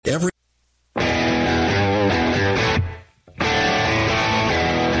This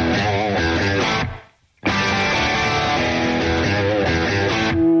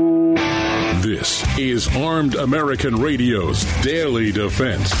is Armed American Radio's Daily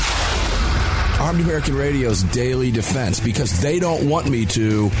Defense. Armed American Radio's Daily Defense. Because they don't want me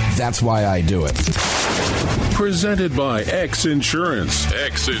to, that's why I do it. Presented by X Insurance.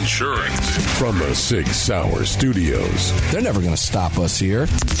 X Insurance. From the Sig Sauer Studios. They're never going to stop us here.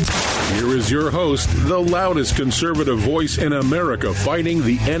 Here is your host, the loudest conservative voice in America fighting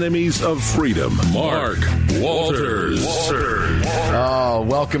the enemies of freedom, Mark Walters. Oh,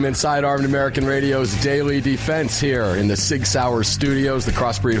 welcome inside Armed American Radio's Daily Defense here in the Sig Sauer Studios. The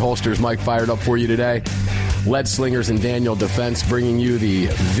Crossbreed Holsters, Mike, fired up for you today. Lead Slingers and Daniel Defense bringing you the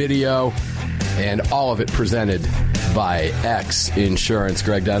video, and all of it presented by X Insurance.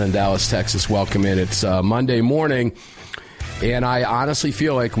 Greg down in Dallas, Texas, welcome in. It's Monday morning, and I honestly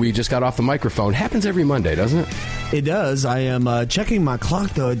feel like we just got off the microphone. Happens every Monday, doesn't it? It does. I am checking my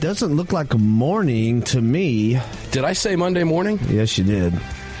clock, though. It doesn't look like morning to me. Did I say Monday morning? Yes, you did.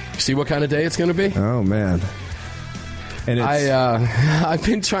 See what kind of day it's going to be? Oh, man. And it's... I've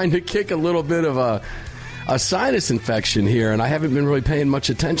been trying to kick a little bit of a sinus infection here, and I haven't been really paying much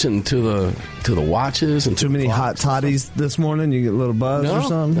attention to the watches and too many hot toddies this morning. You get a little buzz or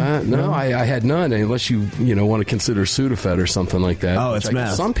something? No, I had none, unless you want to consider Sudafed or something like that. Oh, it's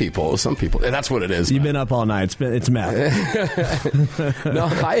meth. Some people, that's what it is. You've been up all night. It's meth. No,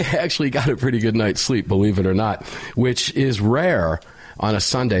 I actually got a pretty good night's sleep, believe it or not, which is rare on a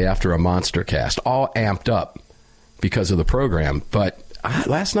Sunday after a monster cast, all amped up because of the program. But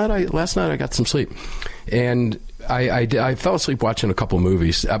last night I got some sleep, and I fell asleep watching a couple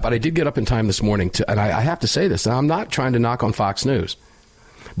movies, but I did get up in time this morning and I have to say this, and I'm not trying to knock on Fox News,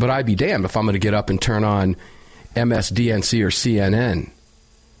 but I'd be damned if I'm going to get up and turn on MSDNC or CNN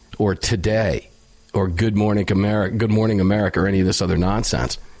or Today or Good Morning America or any of this other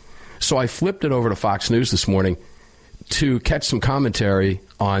nonsense. So I flipped it over to Fox News this morning to catch some commentary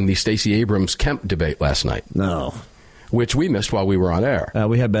on the Stacey Abrams-Kemp debate last night. No. Which we missed while we were on air.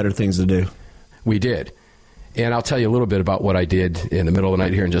 We had better things to do. We did. And I'll tell you a little bit about what I did in the middle of the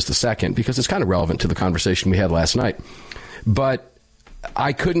night here in just a second, because it's kind of relevant to the conversation we had last night. But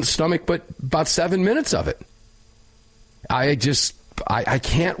I couldn't stomach but about 7 minutes of it. I can't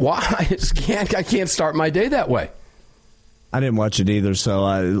I can't start my day that way. I didn't watch it either, so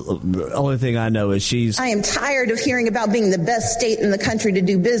the only thing I know is I am tired of hearing about being the best state in the country to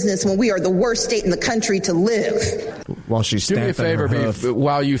do business when we are the worst state in the country to live. While she's do me a favor,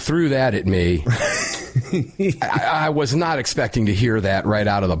 while you threw that at me, I was not expecting to hear that right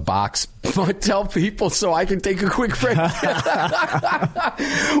out of the box. But tell people so I can take a quick break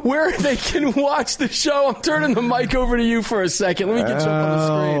where they can watch the show. I'm turning the mic over to you for a second. Let me get you up on the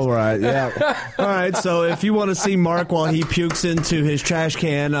screen. All right, yeah. All right, so if you want to see Mark while he pukes into his trash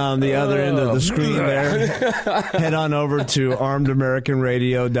can on the other end of the screen there, head on over to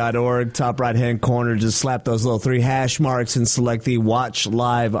armedamericanradio.org. Top right-hand corner, just slap those little 3 hash marks and select the Watch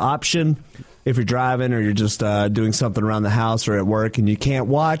Live option. If you're driving or you're just doing something around the house or at work and you can't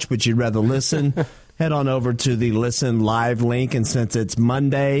watch but you'd rather listen, head on over to the Listen Live link. And since it's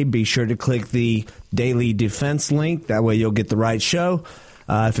Monday, be sure to click the Daily Defense link. That way you'll get the right show.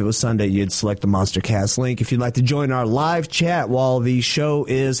 If it was Sunday, you'd select the MonsterCast link. If you'd like to join our live chat while the show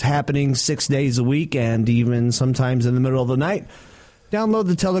is happening 6 days a week and even sometimes in the middle of the night, download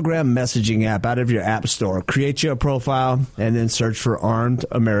the Telegram messaging app out of your app store. Create you a profile and then search for Armed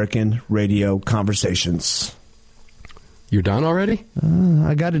American Radio Conversations. You're done already?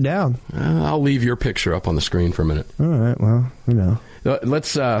 I got it down. I'll leave your picture up on the screen for a minute. All right, well,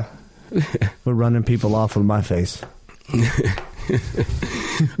 Let's... We're running people off with my face.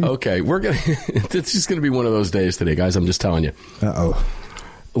 Okay, it's just going to be one of those days today, guys. I'm just telling you. Uh-oh.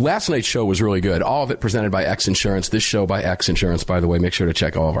 Last night's show was really good. All of it presented by X Insurance. This show by X Insurance, by the way. Make sure to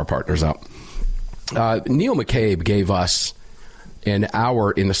check all of our partners out. Neil McCabe gave us an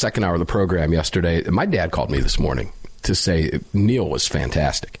hour in the second hour of the program yesterday. My dad called me this morning to say Neil was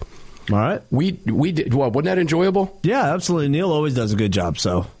fantastic. All right. We did. Well, wasn't that enjoyable? Yeah, absolutely. Neil always does a good job,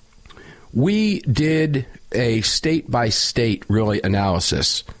 so. We did a state-by-state, really,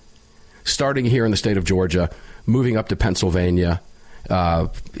 analysis, starting here in the state of Georgia, moving up to Pennsylvania, and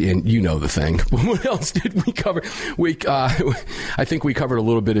you know the thing. What else did we cover? I think we covered a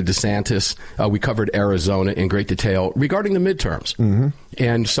little bit of DeSantis. We covered Arizona in great detail regarding the midterms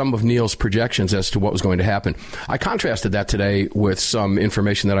and some of Neil's projections as to what was going to happen. I contrasted that today with some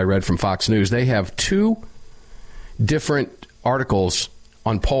information that I read from Fox News. They have 2 different articles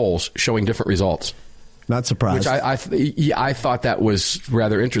on polls showing different results. Not surprised. Which I thought that was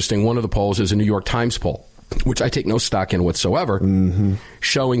rather interesting. One of the polls is a New York Times poll, which I take no stock in whatsoever,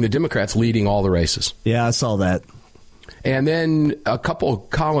 showing the Democrats leading all the races. Yeah, I saw that. And then a couple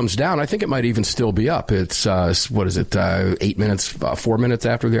columns down, I think it might even still be up. It's, 8 minutes, 4 minutes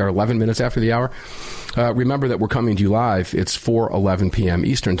after the hour, 11 minutes after the hour. Remember that we're coming to you live. It's 4:11 p.m.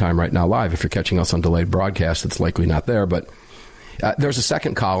 Eastern time right now live. If you're catching us on delayed broadcast, it's likely not there. But there's a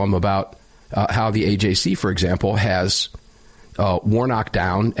second column about how the AJC, for example, has Warnock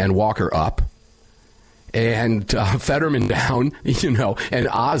down and Walker up, and Fetterman down, and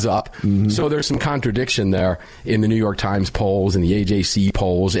Oz up. So there's some contradiction there in the New York Times polls and the AJC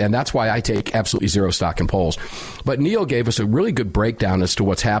polls, and that's why I take absolutely zero stock in polls. But Neil gave us a really good breakdown as to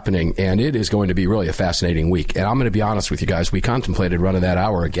what's happening, and it is going to be really a fascinating week. And I'm going to be honest with you guys, we contemplated running that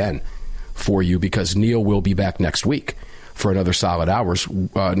hour again for you because Neil will be back next week for another solid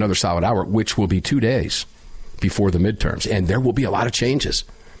hour, which will be 2 days before the midterms. And there will be a lot of changes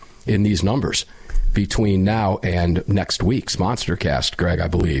in these numbers between now and next week's Monstercast, Greg, I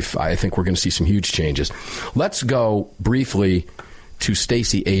believe. I think we're going to see some huge changes. Let's go briefly to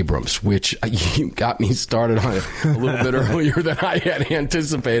Stacey Abrams, which you got me started on it a little bit earlier than I had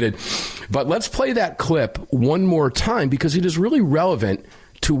anticipated. But let's play that clip one more time because it is really relevant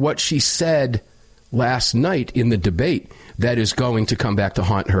to what she said last night in the debate that is going to come back to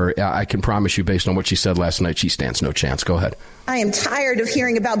haunt her. I can promise you, based on what she said last night, she stands no chance. Go ahead. I am tired of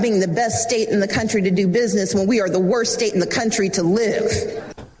hearing about being the best state in the country to do business when we are the worst state in the country to live.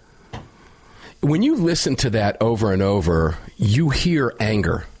 When you listen to that over and over, you hear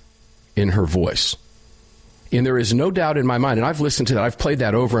anger in her voice. And there is no doubt in my mind, and I've listened to that, I've played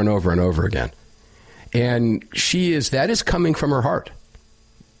that over and over and over again. And that is coming from her heart.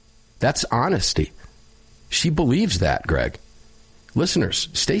 That's honesty. She believes that, Greg. Listeners,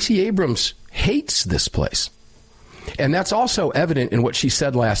 Stacey Abrams hates this place. And that's also evident in what she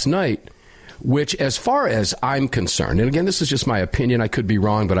said last night, which, as far as I'm concerned, and again, this is just my opinion, I could be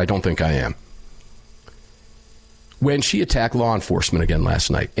wrong, but I don't think I am. When she attacked law enforcement again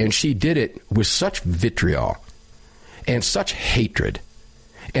last night, and she did it with such vitriol and such hatred,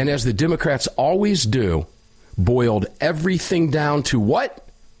 and as the Democrats always do, boiled everything down to what?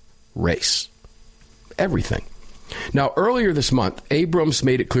 Race. Everything. Now, earlier this month, Abrams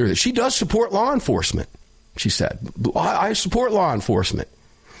made it clear that she does support law enforcement. She said, I support law enforcement.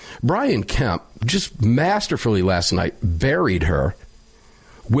 Brian Kemp just masterfully last night buried her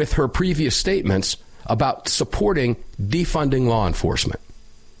with her previous statements about supporting defunding law enforcement.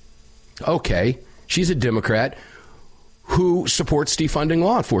 Okay, she's a Democrat who supports defunding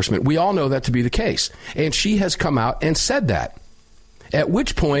law enforcement. We all know that to be the case. And she has come out and said that. At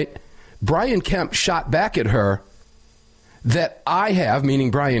which point, Brian Kemp shot back at her that I have, meaning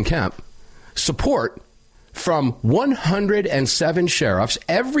Brian Kemp, support from 107 sheriffs,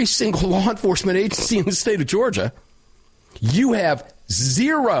 every single law enforcement agency in the state of Georgia. You have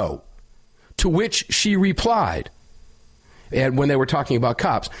zero. To which she replied, and when they were talking about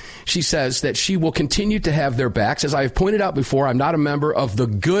cops, she says that she will continue to have their backs. As I have pointed out before, I'm not a member of the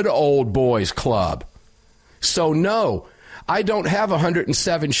good old boys club. So no, I don't have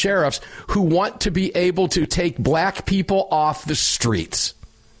 107 sheriffs who want to be able to take black people off the streets,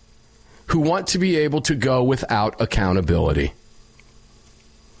 who want to be able to go without accountability.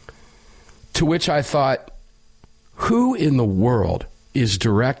 To which I thought, who in the world is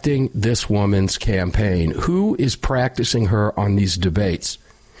directing this woman's campaign? Who is practicing her on these debates?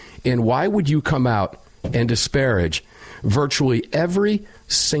 And why would you come out and disparage virtually every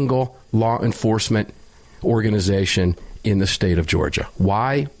single law enforcement organization in the state of Georgia?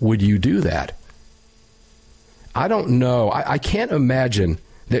 Why would you do that? I don't know. I can't imagine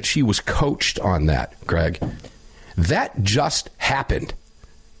that she was coached on that, Greg. That just happened,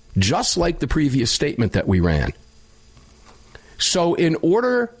 just like the previous statement that we ran. So in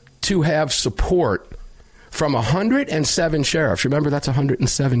order to have support from 107 sheriffs, remember that's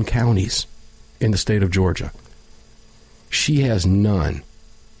 107 counties in the state of Georgia, she has none.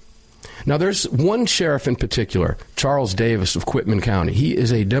 Now, there's one sheriff in particular, Charles Davis of Quitman County. He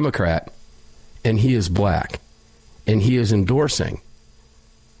is a Democrat, and he is black, and he is endorsing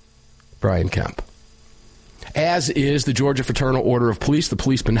Brian Kemp, as is the Georgia Fraternal Order of Police, the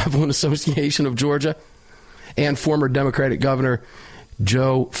Police Benevolent Association of Georgia, and former Democratic Governor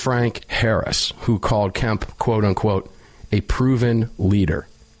Joe Frank Harris, who called Kemp, quote unquote, a proven leader.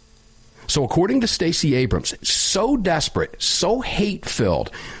 So according to Stacey Abrams, so desperate, so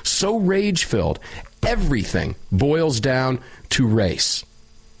hate-filled, so rage-filled, everything boils down to race.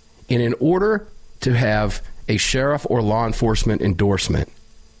 And in order to have a sheriff or law enforcement endorsement,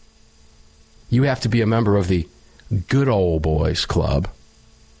 You have to be a member of the Good Old Boys Club,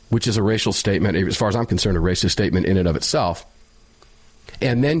 which is a racial statement, as far as I'm concerned, a racist statement in and of itself,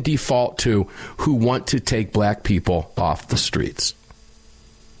 and then default to who want to take black people off the streets.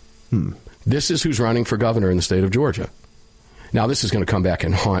 This is who's running for governor in the state of Georgia. Now, this is going to come back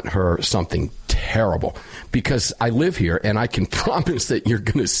and haunt her something terrible, because I live here, and I can promise that you're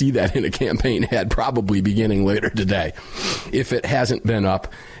going to see that in a campaign ad probably beginning later today, if it hasn't been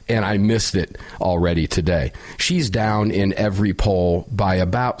up and I missed it already today. She's down in every poll by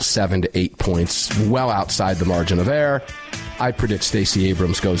about 7 to 8 points, well outside the margin of error. I predict Stacey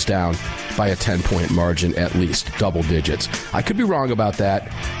Abrams goes down by a 10-point margin, at least double digits. I could be wrong about that.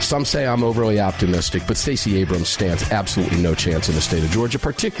 Some say I'm overly optimistic, but Stacey Abrams stands absolutely no chance in the state of Georgia,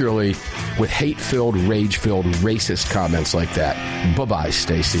 particularly with hate-filled, rage-filled, racist comments like that. Bye-bye,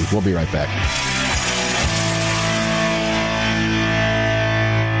 Stacey. We'll be right back.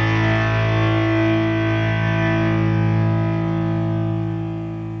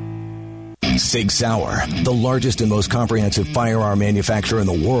 Sig Sauer, the largest and most comprehensive firearm manufacturer in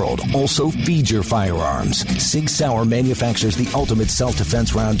the world, also feeds your firearms. Sig Sauer manufactures the ultimate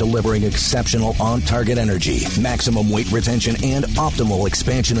self-defense round, delivering exceptional on-target energy, maximum weight retention, and optimal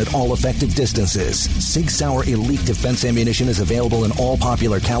expansion at all effective distances. Sig Sauer Elite Defense ammunition is available in all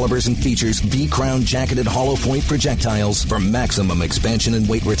popular calibers and features V-Crown jacketed hollow point projectiles for maximum expansion and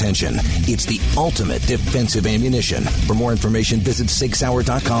weight retention. It's the ultimate defensive ammunition. For more information, visit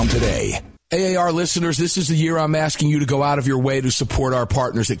SigSauer.com today. AAR listeners, this is the year I'm asking you to go out of your way to support our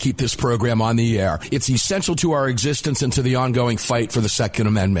partners that keep this program on the air. It's essential to our existence and to the ongoing fight for the Second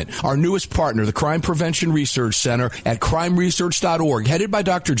Amendment. Our newest partner, the Crime Prevention Research Center at crimeresearch.org, headed by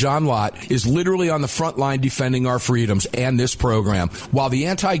Dr. John Lott, is literally on the front line defending our freedoms and this program. While the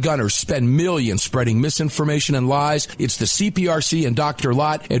anti-gunners spend millions spreading misinformation and lies, it's the CPRC and Dr.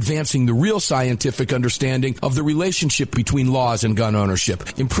 Lott advancing the real scientific understanding of the relationship between laws and gun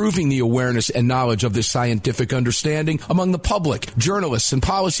ownership, improving the awareness and knowledge of this scientific understanding among the public, journalists, and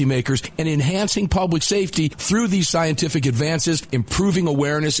policymakers, and enhancing public safety through these scientific advances, improving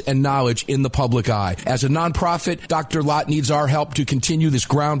awareness and knowledge in the public eye. As a nonprofit, Dr. Lott needs our help to continue this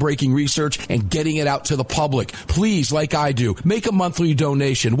groundbreaking research and getting it out to the public. Please, like I do, make a monthly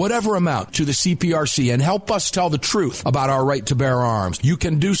donation, whatever amount, to the CPRC and help us tell the truth about our right to bear arms. You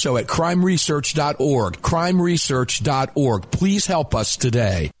can do so at crimeresearch.org. crimeresearch.org. Please help us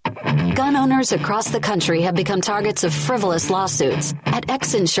today. Gun owners across the country have become targets of frivolous lawsuits. At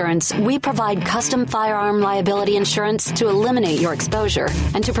X Insurance, we provide custom firearm liability insurance to eliminate your exposure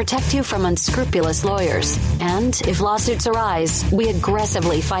and to protect you from unscrupulous lawyers. And if lawsuits arise, we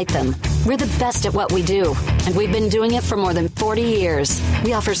aggressively fight them. We're the best at what we do, and we've been doing it for more than 40 years.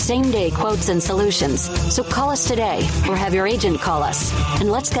 We offer same-day quotes and solutions. So call us today or have your agent call us,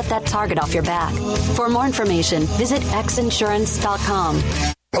 and let's get that target off your back. For more information, visit xinsurance.com.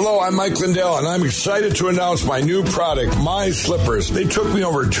 Hello, I'm Mike Lindell, and I'm excited to announce my new product, My Slippers. They took me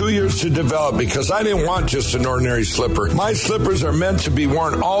over 2 years to develop because I didn't want just an ordinary slipper. My slippers are meant to be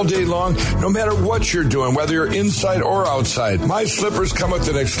worn all day long, no matter what you're doing, whether you're inside or outside. My slippers come with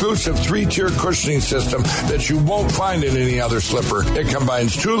an exclusive 3-tier cushioning system that you won't find in any other slipper. It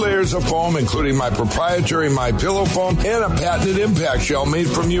combines 2 layers of foam, including my proprietary My Pillow foam and a patented impact gel made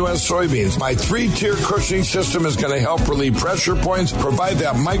from U.S. soybeans. My 3-tier cushioning system is going to help relieve pressure points, provide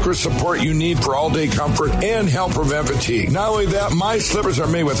that micro support you need for all-day comfort, and help prevent fatigue. Not only that, my slippers are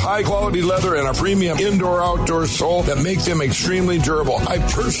made with high-quality leather and a premium indoor-outdoor sole that make them extremely durable. I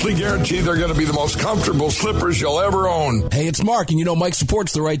personally guarantee they're going to be the most comfortable slippers you'll ever own. Hey, it's Mark, and you know Mike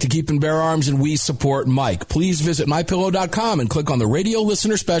supports the right to keep and bear arms, and we support Mike. Please visit MyPillow.com and click on the radio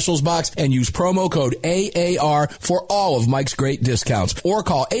listener specials box and use promo code AAR for all of Mike's great discounts. Or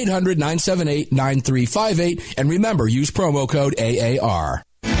call 800-978-9358, and remember, use promo code AAR.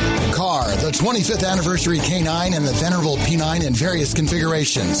 Car, the 25th anniversary K9 and the venerable P9 in various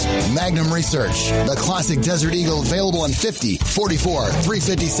configurations. Magnum Research, the classic Desert Eagle available in 50, 44,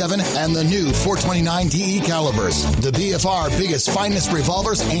 357, and the new 429 DE calibers. The BFR biggest, finest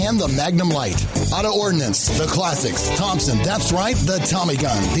revolvers, and the Magnum Light. Auto Ordnance, the classics. Thompson, that's right, the Tommy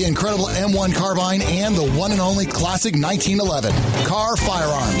gun, the incredible M1 carbine, and the one and only classic 1911. Car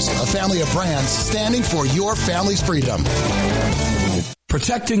Firearms, a family of brands standing for your family's freedom.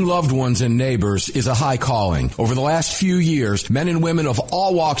 Protecting loved ones and neighbors is a high calling. Over the last few years, men and women of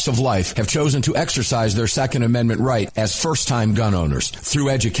all walks of life have chosen to exercise their Second Amendment right as first-time gun owners. Through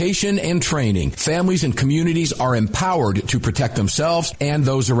education and training, families and communities are empowered to protect themselves and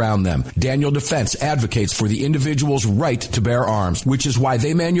those around them. Daniel Defense advocates for the individual's right to bear arms, which is why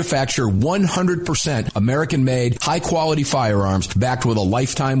they manufacture 100% American-made, high-quality firearms backed with a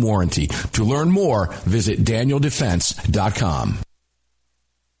lifetime warranty. To learn more, visit DanielDefense.com.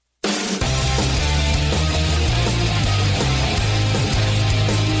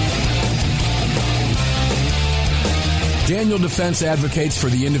 Daniel Defense advocates for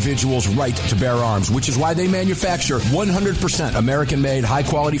the individual's right to bear arms, which is why they manufacture 100% American-made,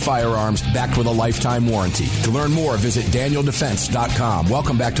 high-quality firearms backed with a lifetime warranty. To learn more, visit DanielDefense.com.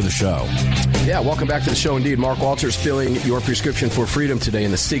 Welcome back to the show. Yeah, welcome back to the show indeed. Mark Walters filling your prescription for freedom today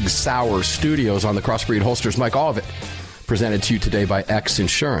in the Sig Sauer studios on the Crossbreed Holsters. Mike Olivet presented to you today by X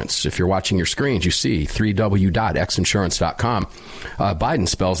Insurance. If you're watching your screens, you see 3w.xinsurance.com. Biden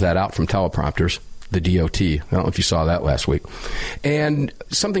spells that out from teleprompters. The DOT. I don't know if you saw that last week. And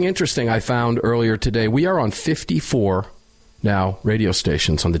something interesting I found earlier today, we are on 54 now radio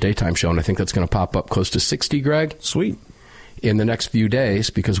stations on the daytime show, and I think that's going to pop up close to 60, Greg. Sweet. In the next few days,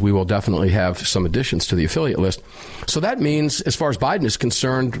 because we will definitely have some additions to the affiliate list. So that means, as far as Biden is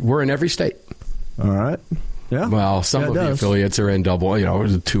concerned, we're in every state. All right. Yeah. Well, some of the affiliates are in double,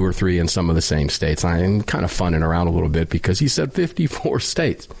 2 or 3 in some of the same states. I'm kind of funning around a little bit because he said 54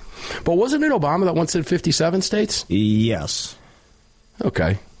 states. But wasn't it Obama that once said 57 states? Yes.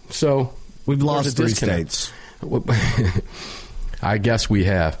 Okay. So we've lost 3 states. I guess we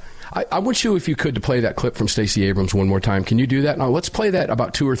have. I want you, if you could, to play that clip from Stacey Abrams one more time. Can you do that? Now, let's play that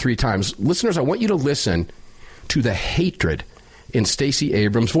about 2 or 3 times. Listeners, I want you to listen to the hatred in Stacey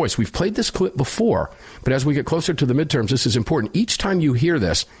Abrams' voice. We've played this clip before, but as we get closer to the midterms, this is important. Each time you hear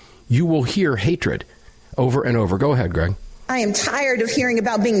this, you will hear hatred over and over. Go ahead, Greg. I am tired of hearing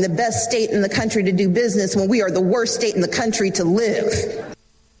about being the best state in the country to do business when we are the worst state in the country to live.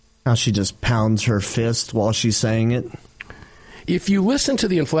 How she just pounds her fist while she's saying it. If you listen to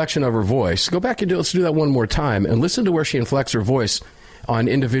the inflection of her voice, go back and let's do that one more time, and listen to where she inflects her voice on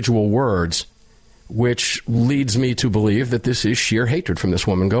individual words, which leads me to believe that this is sheer hatred from this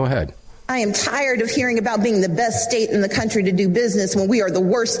woman. Go ahead. I am tired of hearing about being the best state in the country to do business when we are the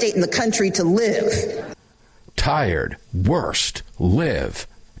worst state in the country to live. Tired, worst, live,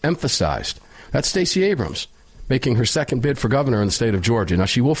 emphasized. That's Stacey Abrams making her second bid for governor in the state of Georgia. Now,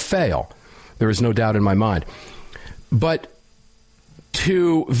 she will fail. There is no doubt in my mind. But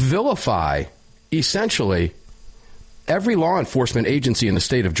to vilify, essentially, every law enforcement agency in the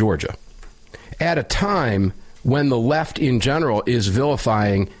state of Georgia at a time when the left in general is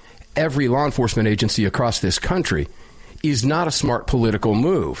vilifying every law enforcement agency across this country is not a smart political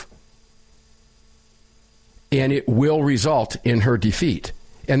move. And it will result in her defeat.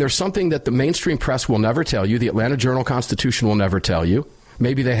 And there's something that the mainstream press will never tell you, the Atlanta Journal-Constitution will never tell you.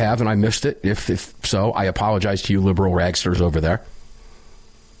 Maybe they have, and I missed it. If so, I apologize to you liberal ragsters over there.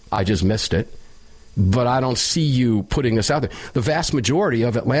 I just missed it. But I don't see you putting this out there. The vast majority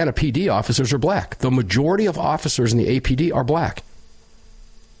of Atlanta PD officers are black. The majority of officers in the APD are black.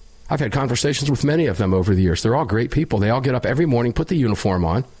 I've had conversations with many of them over the years. They're all great people. They all get up every morning, put the uniform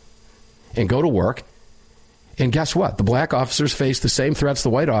on, and go to work. And guess what? The black officers face the same threats the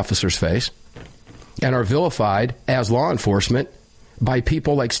white officers face and are vilified as law enforcement by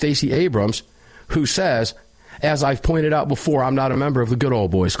people like Stacey Abrams, who says, as I've pointed out before, I'm not a member of the Good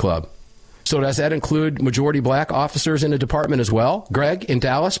Old Boys Club. So does that include majority black officers in the department as well? Greg, in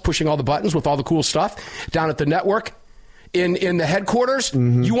Dallas, pushing all the buttons with all the cool stuff down at the network in the headquarters?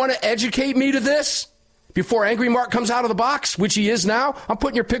 Mm-hmm. You want to educate me to this? Before Angry Mark comes out of the box, which he is now, I'm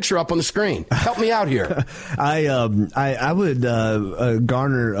putting your picture up on the screen. Help me out here. I would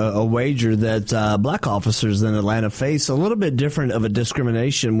garner a wager that black officers in Atlanta face a little bit different of a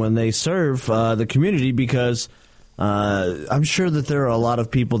discrimination when they serve the community, because I'm sure that there are a lot of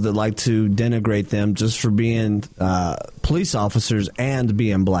people that like to denigrate them just for being police officers and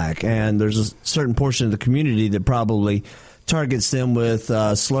being black. And there's a certain portion of the community that probably targets them with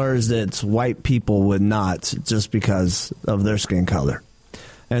slurs that white people would not, just because of their skin color.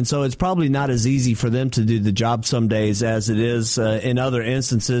 And so it's probably not as easy for them to do the job some days as it is in other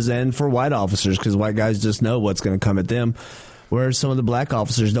instances, and for white officers, because white guys just know what's going to come at them, whereas some of the black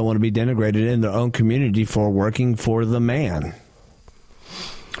officers don't want to be denigrated in their own community for working for the man.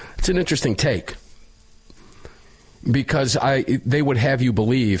 It's an interesting take, because they would have you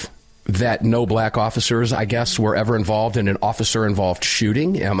believe that no black officers, I guess, were ever involved in an officer-involved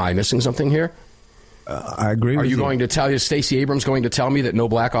shooting. Am I missing something here? I agree with you. Are you going to tell is Stacey Abrams going to tell me that no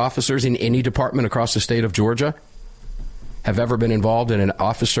black officers in any department across the state of Georgia have ever been involved in an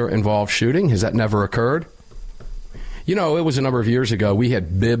officer-involved shooting? Has that never occurred? You know, it was a number of years ago. We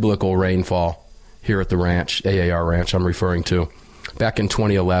had biblical rainfall here at the ranch, AAR Ranch I'm referring to, back in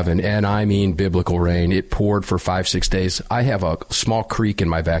 2011. And I mean biblical rain. It poured for 5-6 days. I have a small creek in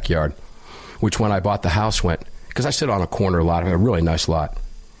my backyard, which when I bought the house went, because I sit on a corner lot, I have a really nice lot.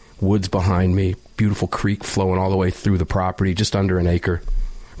 Woods behind me, beautiful creek flowing all the way through the property, just under an acre.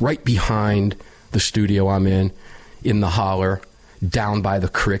 Right behind the studio I'm in the holler, down by the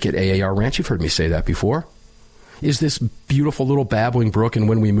creek at AAR Ranch. You've heard me say that before. Is this beautiful little babbling brook, and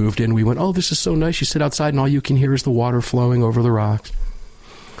when we moved in, we went, oh, this is so nice. You sit outside, and all you can hear is the water flowing over the rocks.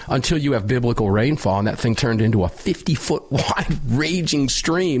 Until you have biblical rainfall, and that thing turned into a 50-foot wide raging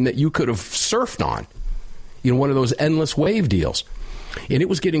stream that you could have surfed on. You know, one of those endless wave deals. And it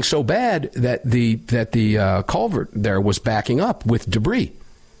was getting so bad that the culvert there was backing up with debris.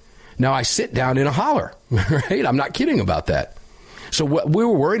 Now, I sit down in a holler, right? I'm not kidding about that. So we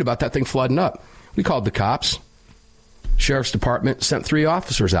were worried about that thing flooding up. We called the cops. Sheriff's Department sent 3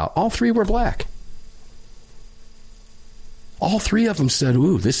 officers out. All 3 were black. All 3 of them said,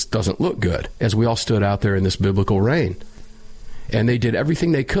 ooh, this doesn't look good, as we all stood out there in this biblical rain. And they did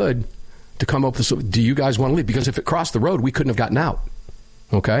everything they could to come up with, do you guys want to leave? Because if it crossed the road, we couldn't have gotten out.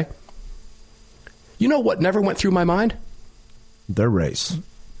 Okay? You know what never went through my mind? Their race.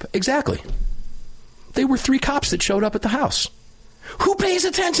 Exactly. They were 3 cops that showed up at the house. Who pays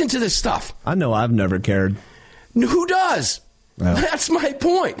attention to this stuff? I know I've never cared. Who does? Well. That's my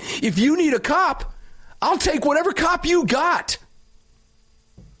point. If you need a cop, I'll take whatever cop you got.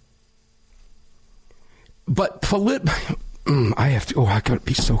 But I got to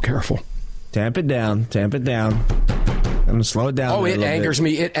be so careful. Tamp it down. I'm going to slow it down. Oh, it angers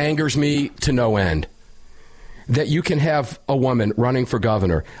me. It angers me to no end that you can have a woman running for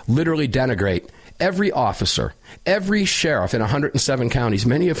governor literally denigrate every officer, every sheriff in 107 counties,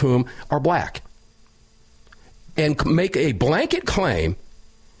 many of whom are black, and make a blanket claim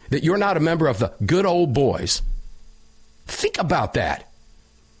that you're not a member of the good old boys. Think about that.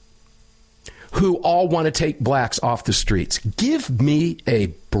 Who all want to take blacks off the streets. Give me a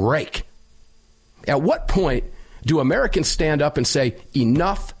break. At what point do Americans stand up and say,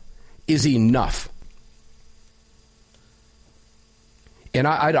 enough is enough? And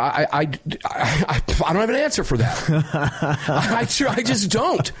I don't have an answer for that. I just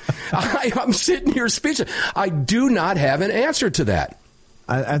don't. I'm sitting here speechless. I do not have an answer to that.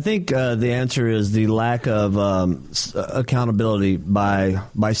 I think the answer is the lack of accountability by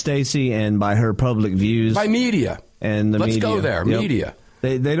Stacey and by her public views. By media. And the Let's media. go there. Yep. Media.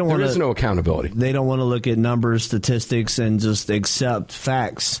 They don't want. There is no accountability. They don't want to look at numbers, statistics, and just accept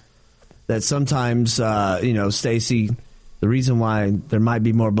facts. That sometimes, Stacey, the reason why there might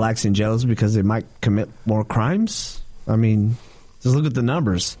be more blacks in jail is because they might commit more crimes. I mean, just look at the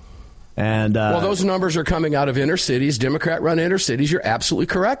numbers. And well, those numbers are coming out of inner cities, Democrat-run inner cities. You're absolutely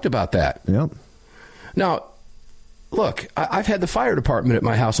correct about that. Yep. Now, look, I've had the fire department at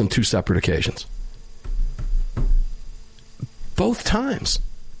my house on 2 separate occasions. Both times.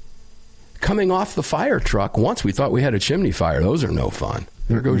 Coming off the fire truck, once we thought we had a chimney fire. Those are no fun.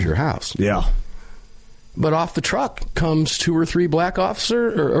 There goes your house. Yeah. But off the truck comes 2 or 3 black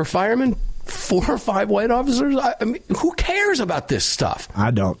officers or firemen, 4 or 5 white officers. I mean, who cares about this stuff?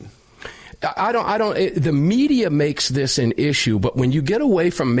 I don't. The media makes this an issue, but when you get away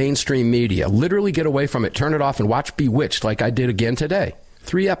from mainstream media, literally get away from it, turn it off and watch Bewitched like I did again today.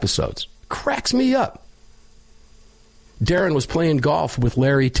 3 episodes. Cracks me up. Darren was playing golf with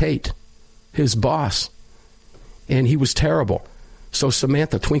Larry Tate, his boss, and he was terrible. So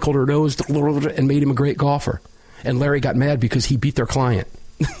Samantha twinkled her nose and made him a great golfer. And Larry got mad because he beat their client.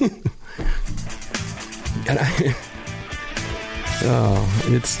 And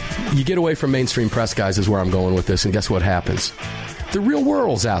you get away from mainstream press, guys, is where I'm going with this, and guess what happens? The real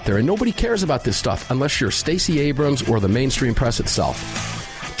world's out there, and nobody cares about this stuff unless you're Stacey Abrams or the mainstream press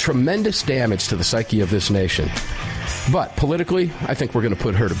itself. Tremendous damage to the psyche of this nation. But politically, I think we're going to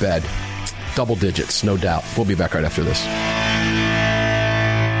put her to bed. Double digits, no doubt. We'll be back right after this.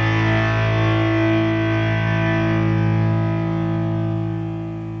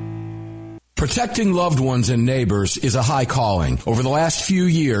 Protecting loved ones and neighbors is a high calling. Over the last few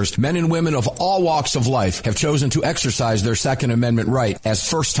years, men and women of all walks of life have chosen to exercise their Second Amendment right as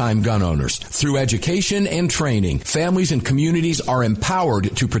first-time gun owners. Through education and training, families and communities are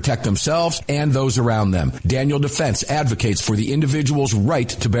empowered to protect themselves and those around them. Daniel Defense advocates for the individual's right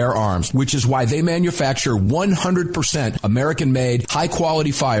to bear arms, which is why they manufacture 100% American-made,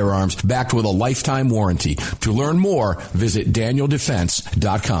 high-quality firearms backed with a lifetime warranty. To learn more, visit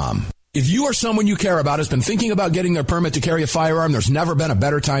DanielDefense.com. If you or someone you care about has been thinking about getting their permit to carry a firearm, there's never been a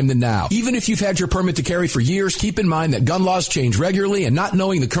better time than now. Even if you've had your permit to carry for years, keep in mind that gun laws change regularly, and not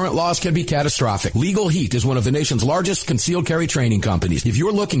knowing the current laws can be catastrophic. Legal Heat is one of the nation's largest concealed carry training companies. If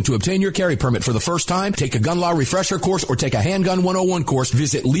you're looking to obtain your carry permit for the first time, take a gun law refresher course or take a handgun 101 course,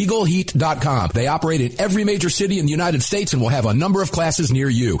 visit LegalHeat.com. They operate in every major city in the United States and will have a number of classes near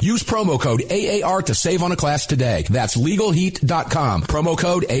you. Use promo code AAR to save on a class today. That's LegalHeat.com. Promo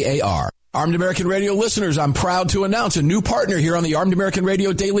code AAR. Armed American Radio listeners, I'm proud to announce a new partner here on the Armed American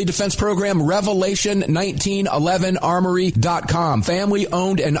Radio Daily Defense Program, Revelation1911Armory.com. Family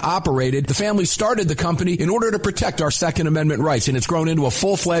owned and operated. The family started the company in order to protect our Second Amendment rights, and it's grown into a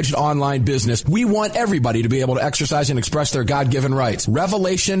full-fledged online business. We want everybody to be able to exercise and express their God-given rights.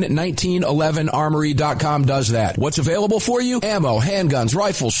 Revelation1911Armory.com does that. What's available for you? Ammo, handguns,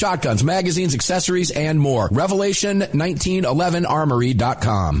 rifles, shotguns, magazines, accessories, and more.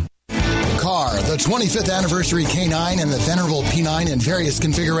 Revelation1911Armory.com. Car, the 25th anniversary K9 and the venerable P9 in various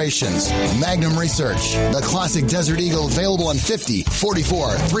configurations. Magnum Research, the classic Desert Eagle available in 50,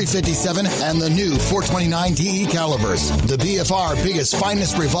 44, 357, and the new 429 DE calibers. The BFR biggest,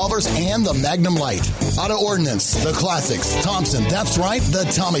 finest revolvers and the Magnum Light. Auto Ordnance, the classics. Thompson, that's right, the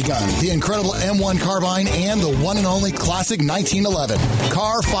Tommy gun, the incredible M1 carbine, and the one and only classic 1911.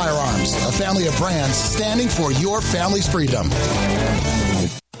 Car Firearms, a family of brands standing for your family's freedom.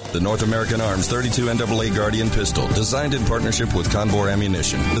 The North American Arms 32 NAA Guardian pistol, designed in partnership with Conbor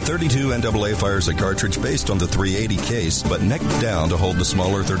Ammunition. The 32 NAA fires a cartridge based on the 380 case, but neck down to hold the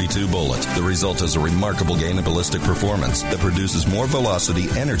smaller 32 bullet. The result is a remarkable gain in ballistic performance that produces more velocity,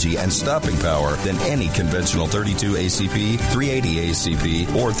 energy, and stopping power than any conventional 32 ACP, 380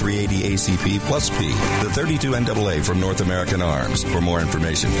 ACP, or 380 ACP plus P. The 32 NAA from North American Arms. For more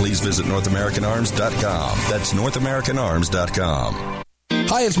information, please visit NorthAmericanArms.com. That's NorthAmericanArms.com.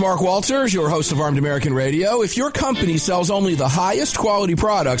 Hi, it's Mark Walters, your host of Armed American Radio. If your company sells only the highest quality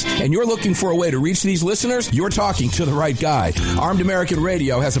products and you're looking for a way to reach these listeners, you're talking to the right guy. Armed American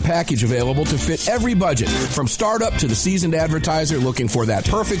Radio has a package available to fit every budget, from startup to the seasoned advertiser looking for that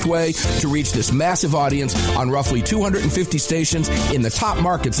perfect way to reach this massive audience on roughly 250 stations in the top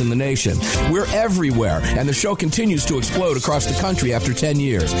markets in the nation. We're everywhere, and the show continues to explode across the country after 10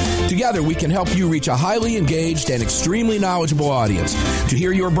 years. Together, we can help you reach a highly engaged and extremely knowledgeable audience. To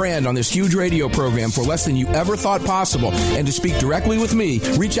hear your brand on this huge radio program for less than you ever thought possible and to speak directly with me,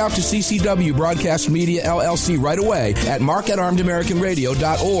 reach out to CCW Broadcast Media LLC right away at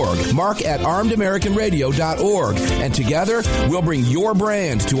mark@armedamericanradio.org. mark@armedamericanradio.org. And together, we'll bring your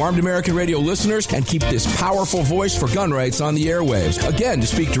brand to Armed American Radio listeners and keep this powerful voice for gun rights on the airwaves. Again, to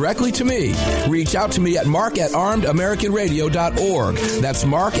speak directly to me, reach out to me at mark@armedamericanradio.org. That's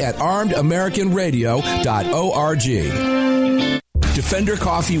mark@armedamericanradio.org. Defender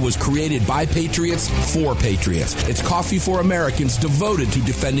Coffee was created by Patriots for Patriots. It's coffee for Americans devoted to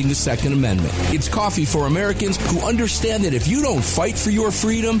defending the Second Amendment. It's coffee for Americans who understand that if you don't fight for your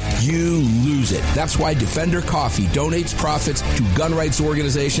freedom, you lose it. That's why Defender Coffee donates profits to gun rights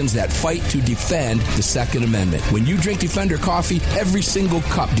organizations that fight to defend the Second Amendment. When you drink Defender Coffee, every single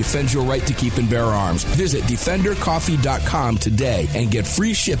cup defends your right to keep and bear arms. Visit DefenderCoffee.com today and get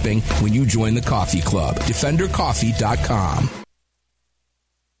free shipping when you join the coffee club. DefenderCoffee.com.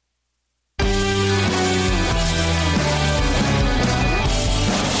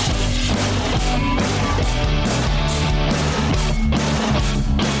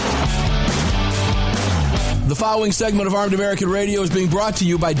 The following segment of Armed American Radio is being brought to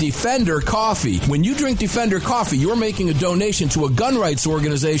you by Defender Coffee. When you drink Defender Coffee, you're making a donation to a gun rights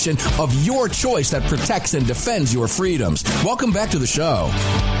organization of your choice that protects and defends your freedoms. Welcome back to the show.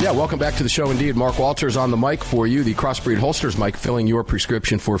 Yeah, welcome back to the show indeed. Mark Walters on the mic for you, the Crossbreed Holsters mic, filling your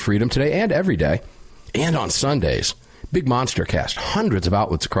prescription for freedom today and every day, and on Sundays. Big Monster Cast, hundreds of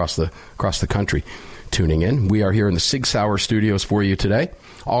outlets across the country tuning in. We are here in the Sig Sauer studios for you today.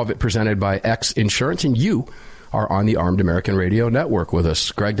 All of it presented by X Insurance, and you are on the Armed American Radio Network with us.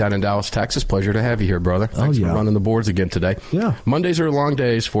 Greg down in Dallas, Texas. Pleasure to have you here, brother. Thanks for running the boards again today. Yeah. Mondays are long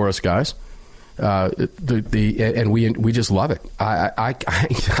days for us, guys. And we just love it. I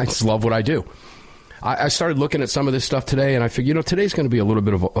just love what I do. I started looking at some of this stuff today, and I figured, today's going to be a little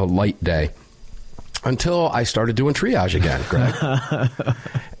bit of a light day until I started doing triage again, Greg.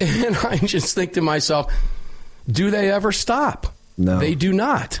 And I just think to myself, do they ever stop? No. They do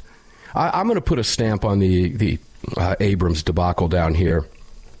not. I'm going to put a stamp on the Abrams debacle down here.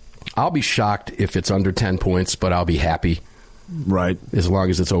 I'll be shocked if it's under 10 points, but I'll be happy. Right. As long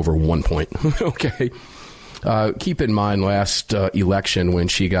as it's over 1 point. Okay. Keep in mind last election when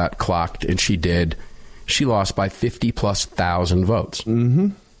she got clocked, and she did, she lost by 50+ thousand votes. Mm-hmm.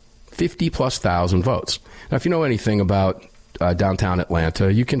 50+ thousand votes. Now, if you know anything about downtown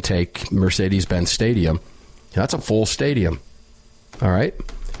Atlanta, you can take Mercedes-Benz Stadium. That's a full stadium. All right?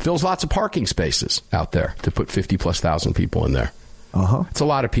 Fills lots of parking spaces out there to put 50+ thousand people in there. Uh-huh. It's a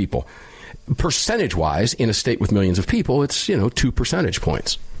lot of people. Percentage-wise, in a state with millions of people, it's, 2 percentage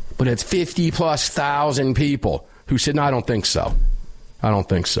points. But it's 50+ thousand people who said, no, I don't think so. I don't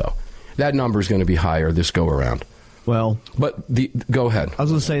think so. That number is going to be higher this go-around. Well, but go ahead. I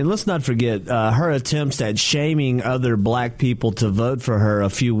was going to say, let's not forget her attempts at shaming other black people to vote for her a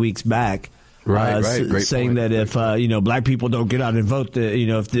few weeks back. Right. Great saying point. that if black people don't get out and vote,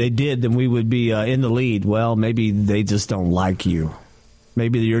 if they did, then we would be in the lead. Well, maybe they just don't like you.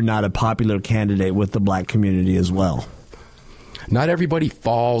 Maybe you're not a popular candidate with the black community as well. Not everybody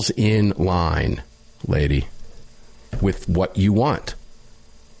falls in line, lady, with what you want.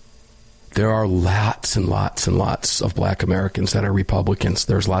 There are lots and lots and lots of black Americans that are Republicans.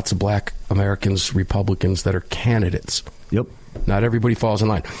 There's lots of black Americans, Republicans that are candidates. Yep. Not everybody falls in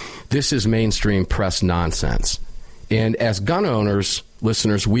line. This is mainstream press nonsense. And as gun owners,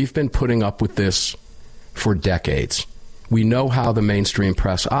 listeners, we've been putting up with this for decades. We know how the mainstream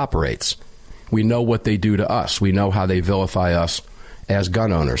press operates. We know what they do to us. We know how they vilify us as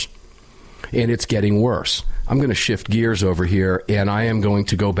gun owners. And it's getting worse. I'm going to shift gears over here, and I am going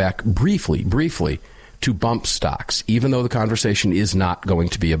to go back briefly to bump stocks, even though the conversation is not going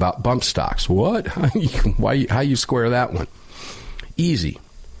to be about bump stocks. What? How you square that one? Easy.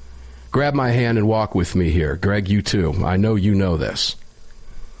 Grab my hand and walk with me here. Greg, you too. I know you know this.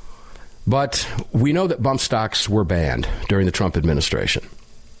 But we know that bump stocks were banned during the Trump administration.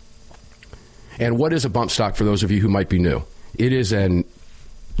 And what is a bump stock for those of you who might be new? It is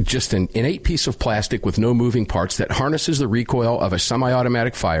just an innate piece of plastic with no moving parts that harnesses the recoil of a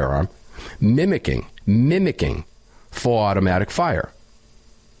semi-automatic firearm, mimicking full automatic fire.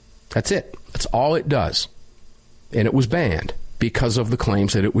 That's it. That's all it does. And it was banned because of the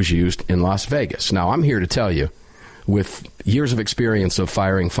claims that it was used in Las Vegas. Now, I'm here to tell you, with years of experience of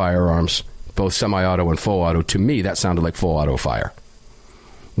firing firearms, both semi-auto and full auto, to me, that sounded like full auto fire.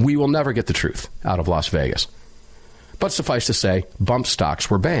 We will never get the truth out of Las Vegas. But suffice to say, bump stocks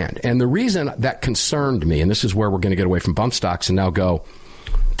were banned. And the reason that concerned me, and this is where we're going to get away from bump stocks and now go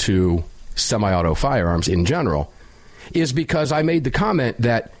to semi-auto firearms in general, is because I made the comment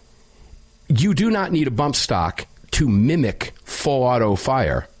that you do not need a bump stock to mimic full auto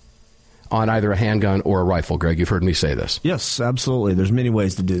fire on either a handgun or a rifle. Greg, you've heard me say this. Yes, absolutely. There's many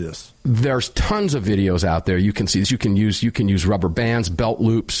ways to do this. There's tons of videos out there. You can see this. You can use rubber bands, belt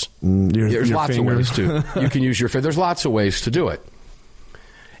loops. There's lots of ways to. You can use your finger. There's lots of ways to do it.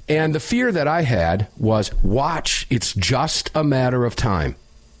 And the fear that I had was, watch, it's just a matter of time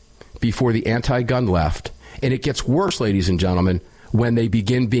before the anti-gun left. And it gets worse, ladies and gentlemen, when they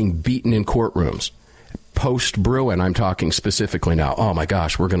begin being beaten in courtrooms. Post-Bruen, I'm talking specifically now. Oh, my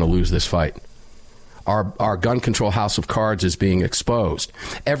gosh, we're going to lose this fight. Our gun control house of cards is being exposed.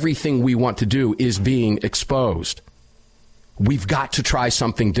 Everything we want to do is being exposed. We've got to try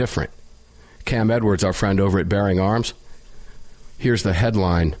something different. Cam Edwards, our friend over at Bearing Arms, here's the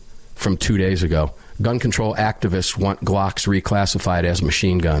headline from 2 days ago. Gun control activists want Glocks reclassified as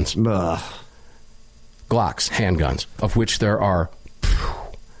machine guns. Ugh. Glocks, handguns, of which there are...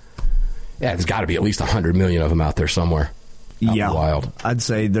 Yeah, there's got to be at least 100 million of them out there somewhere. Yeah, wild. I'd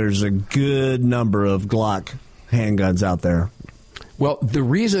say there's a good number of Glock handguns out there. Well, the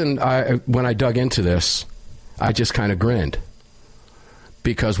reason when I dug into this, I just kind of grinned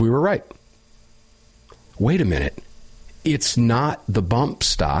because we were right. Wait a minute. It's not the bump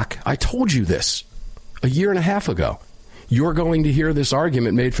stock. I told you this a year and a half ago. You're going to hear this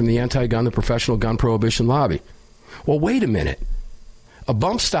argument made from the anti-gun, the professional gun prohibition lobby. Well, wait a minute. A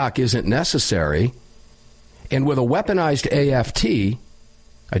bump stock isn't necessary, and with a weaponized AFT,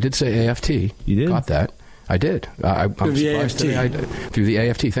 I did say AFT. You did? Got that. I did. I'm surprised today. Through the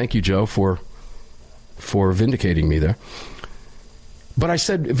AFT. Thank you, Joe, for vindicating me there. But I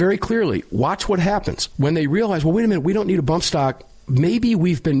said very clearly, watch what happens. When they realize, well, wait a minute, we don't need a bump stock. Maybe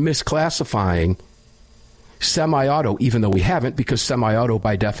we've been misclassifying semi-auto, even though we haven't, because semi-auto,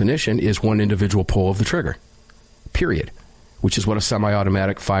 by definition, is one individual pull of the trigger. Period. which is what a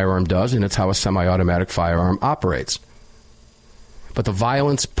semi-automatic firearm does, and it's how a semi-automatic firearm operates. But the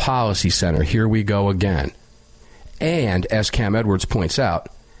Violence Policy Center, here we go again. And, as Cam Edwards points out,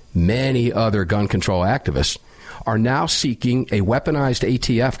 many other gun control activists are now seeking a weaponized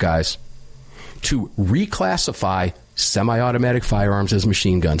ATF, guys, to reclassify semi-automatic firearms as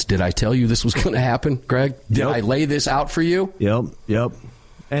machine guns. Did I tell you this was going to happen, Greg? Did I lay this out for you? Yep.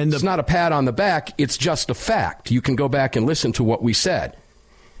 And it's not a pat on the back. It's just a fact. You can go back and listen to what we said.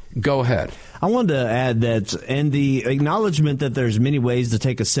 Go ahead. I wanted to add that in the acknowledgement that there's many ways to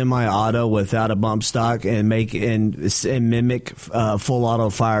take a semi-auto without a bump stock and make and mimic full auto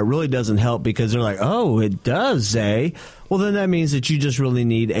fire really doesn't help, because they're like, oh, it does, eh? Well, then that means that you just really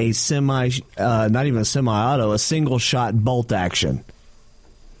need a not even a semi-auto, a single shot bolt action.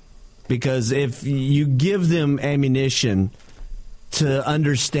 Because if you give them ammunition to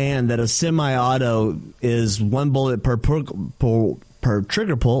understand that a semi-auto is one bullet per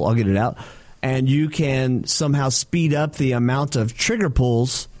trigger pull, I'll get it out, and you can somehow speed up the amount of trigger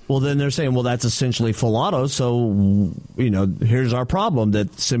pulls, well, then they're saying, well, that's essentially full auto, so, here's our problem,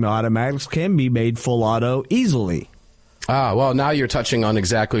 that semi-automatics can be made full auto easily. Well, now you're touching on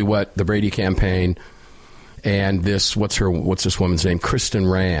exactly what the Brady campaign and this, what's this woman's name? Kristen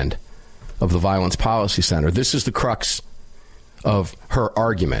Rand of the Violence Policy Center. This is the crux of her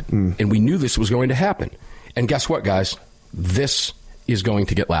argument, and we knew this was going to happen. And guess what, guys? This is going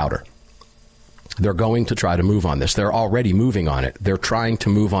to get louder. They're going to try to move on this. They're already moving on it. They're trying to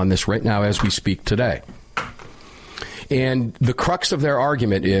move on this right now as we speak today. And the crux of their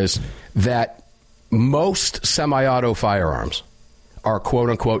argument is that most semi-auto firearms are,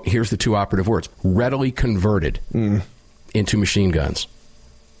 quote-unquote, here's the two operative words, readily converted into machine guns.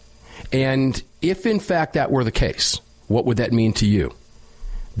 And if, in fact, that were the case, what would that mean to you?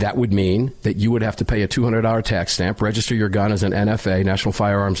 That would mean that you would have to pay a $200 tax stamp, register your gun as an NFA, National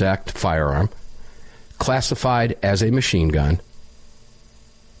Firearms Act firearm, classified as a machine gun,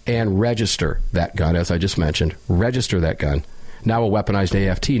 and register that gun, as I just mentioned. Register that gun. Now a weaponized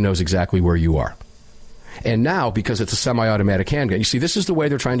AFT knows exactly where you are. And now, because it's a semi-automatic handgun, you see, this is the way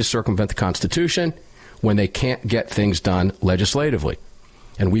they're trying to circumvent the Constitution when they can't get things done legislatively.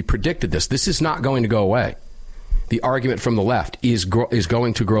 And we predicted this. This is not going to go away. The argument from the left is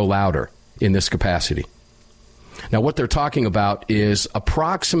going to grow louder in this capacity. Now, what they're talking about is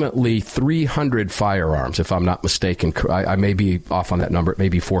approximately 300 firearms, if I'm not mistaken. I may be off on that number. It may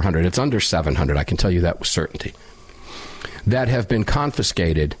be 400. It's under 700. I can tell you that with certainty. That have been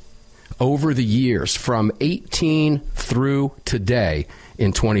confiscated over the years from 18 through today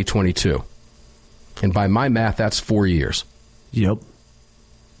in 2022. And by my math, that's 4 years. Yep.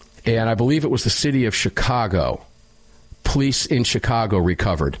 And I believe it was the city of Chicago. Police in Chicago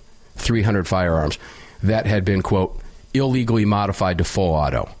recovered 300 firearms that had been, quote, illegally modified to full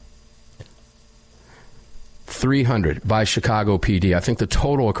auto. 300 by Chicago PD. I think the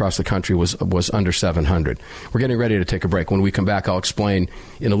total across the country was under 700. We're getting ready to take a break. When we come back, I'll explain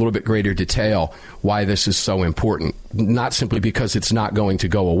in a little bit greater detail why this is so important. Not simply because it's not going to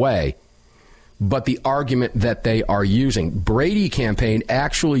go away, but the argument that they are using. Brady campaign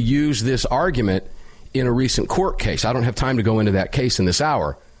actually used this argument in a recent court case. I don't have time to go into that case in this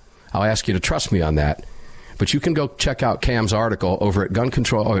hour. I'll ask you to trust me on that. But you can go check out Cam's article over at at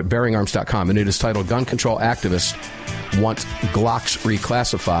bearingarms.com, and it is titled Gun Control Activists Want Glocks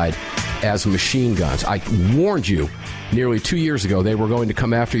Reclassified as Machine Guns. I warned you nearly 2 years ago they were going to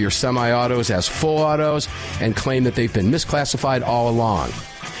come after your semi-autos as full autos and claim that they've been misclassified all along.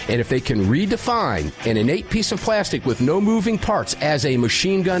 And if they can redefine an innate piece of plastic with no moving parts as a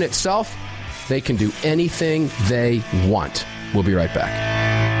machine gun itself, they can do anything they want. We'll be right back.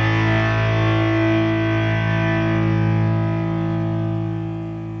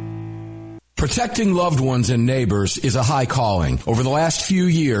 Protecting loved ones and neighbors is a high calling. Over the last few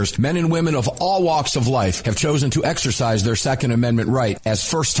years, men and women of all walks of life have chosen to exercise their Second Amendment right as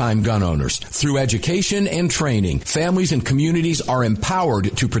first-time gun owners. Through education and training, families and communities are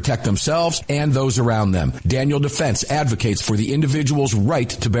empowered to protect themselves and those around them. Daniel Defense advocates for the individual's right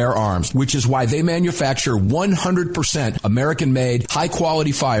to bear arms, which is why they manufacture 100% American-made,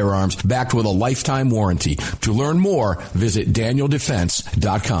 high-quality firearms backed with a lifetime warranty. To learn more, visit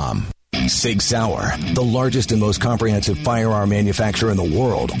DanielDefense.com. Sig Sauer, the largest and most comprehensive firearm manufacturer in the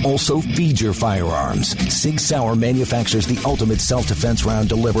world, also feeds your firearms. Sig Sauer manufactures the ultimate self-defense round,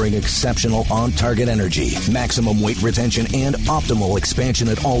 delivering exceptional on-target energy, maximum weight retention, and optimal expansion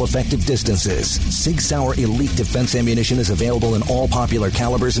at all effective distances. Sig Sauer Elite Defense ammunition is available in all popular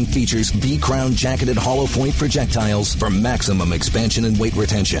calibers and features V-Crown jacketed hollow point projectiles for maximum expansion and weight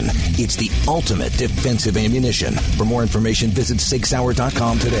retention. It's the ultimate defensive ammunition. For more information, visit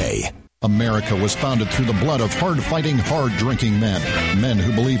SigSauer.com today. America was founded through the blood of hard-fighting, hard-drinking men. Men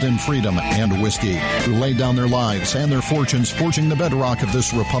who believed in freedom and whiskey, who laid down their lives and their fortunes forging the bedrock of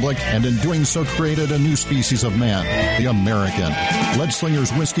this republic, and in doing so created a new species of man, the American.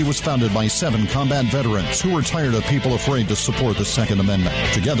 Leadslingers Whiskey was founded by 7 combat veterans who were tired of people afraid to support the Second Amendment.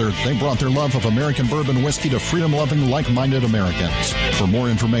 Together, they brought their love of American bourbon whiskey to freedom-loving, like-minded Americans. For more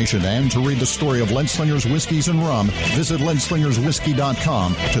information and to read the story of Leadslingers Whiskeys and Rum, visit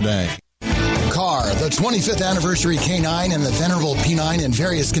leadslingerswhiskey.com today. Car, the 25th anniversary K9 and the venerable P9 in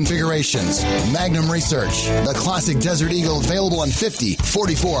various configurations. Magnum Research, the classic Desert Eagle available in 50,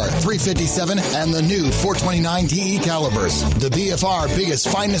 44, 357, and the new 429 DE calibers. The BFR biggest,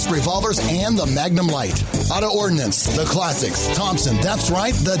 finest revolvers, and the Magnum Light. Auto Ordnance, the classics. Thompson, that's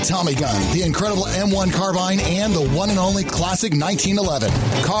right, the Tommy gun, the incredible M1 carbine, and the one and only classic 1911.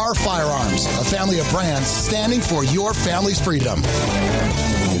 Car Firearms, a family of brands standing for your family's freedom.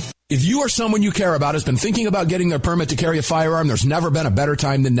 If you or someone you care about has been thinking about getting their permit to carry a firearm, there's never been a better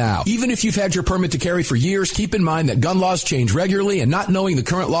time than now. Even if you've had your permit to carry for years, keep in mind that gun laws change regularly, and not knowing the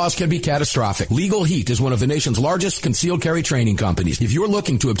current laws can be catastrophic. Legal Heat is one of the nation's largest concealed carry training companies. If you're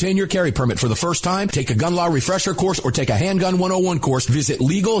looking to obtain your carry permit for the first time, take a gun law refresher course or take a handgun 101 course, visit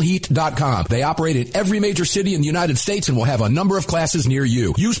LegalHeat.com. They operate in every major city in the United States and will have a number of classes near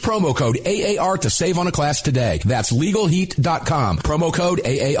you. Use promo code AAR to save on a class today. That's LegalHeat.com. Promo code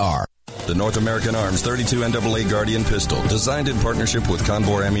AAR. The North American Arms 32 NAA Guardian pistol, designed in partnership with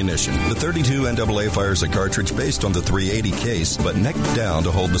Conbor Ammunition. The 32 NAA fires a cartridge based on the .380 case, but neck down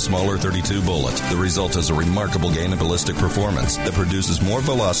to hold the smaller .32 bullet. The result is a remarkable gain in ballistic performance that produces more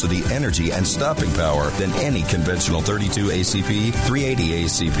velocity, energy, and stopping power than any conventional .32 ACP, .380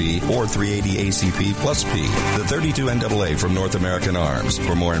 ACP, or .380 ACP plus P. The 32 NAA from North American Arms.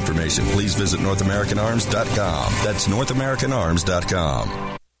 For more information, please visit NorthAmericanArms.com. That's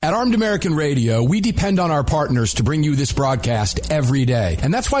NorthAmericanArms.com. At Armed American Radio, we depend on our partners to bring you this broadcast every day.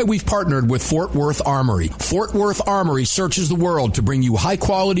 And that's why we've partnered with Fort Worth Armory. Fort Worth Armory searches the world to bring you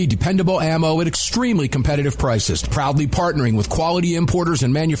high-quality, dependable ammo at extremely competitive prices. Proudly partnering with quality importers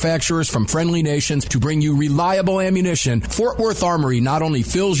and manufacturers from friendly nations to bring you reliable ammunition, Fort Worth Armory not only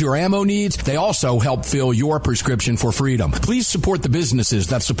fills your ammo needs, they also help fill your prescription for freedom. Please support the businesses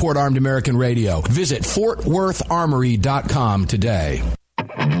that support Armed American Radio. Visit FortWorthArmory.com today.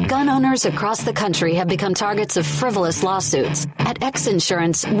 Gun owners across the country have become targets of frivolous lawsuits. At X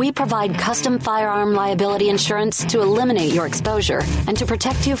Insurance, we provide custom firearm liability insurance to eliminate your exposure and to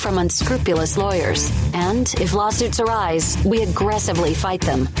protect you from unscrupulous lawyers. And if lawsuits arise, we aggressively fight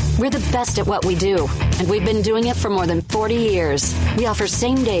them. We're the best at what we do, and we've been doing it for more than 40 years. We offer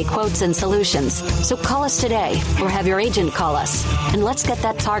same-day quotes and solutions. So call us today or have your agent call us, and let's get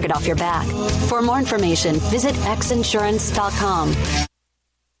that target off your back. For more information, visit xinsurance.com.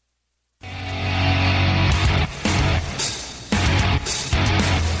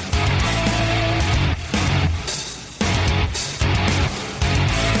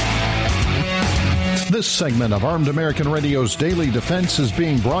 This segment of Armed American Radio's Daily Defense is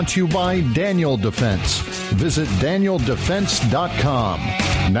being brought to you by Daniel Defense. Visit DanielDefense.com.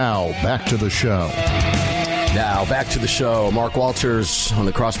 Now, back to the show. Mark Walters on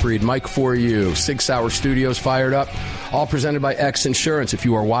the Crossbreed mic for you. Sig Sauer Studios fired up. All presented by X Insurance. If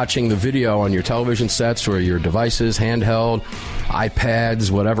you are watching the video on your television sets or your devices, handheld, iPads,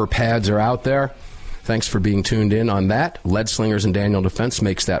 whatever pads are out there, thanks for being tuned in on that. Lead Slingers and Daniel Defense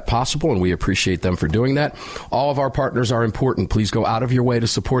makes that possible, and we appreciate them for doing that. All of our partners are important. Please go out of your way to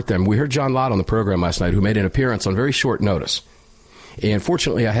support them. We heard John Lott on the program last night, who made an appearance on very short notice. And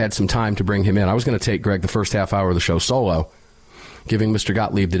fortunately, I had some time to bring him in. I was going to take Greg the first half hour of the show solo, giving Mr.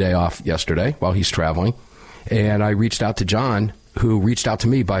 Gottlieb the day off yesterday while he's traveling. And I reached out to John, who reached out to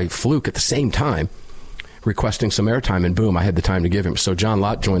me by fluke at the same time, requesting some airtime, and boom, I had the time to give him. So John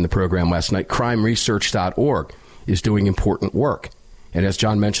Lott joined the program last night. CrimeResearch.org is doing important work. And as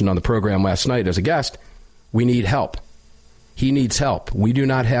John mentioned on the program last night as a guest, we need help. He needs help. We do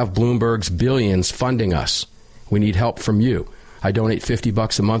not have Bloomberg's billions funding us. We need help from you. I donate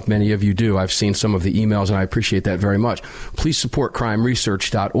 $50 a month. Many of you do. I've seen some of the emails, and I appreciate that very much. Please support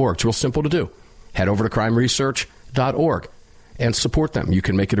CrimeResearch.org. It's real simple to do. Head over to CrimeResearch.org and support them. You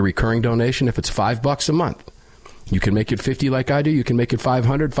can make it a recurring donation if it's $5 a month. You can make it $50 like I do. You can make it $500,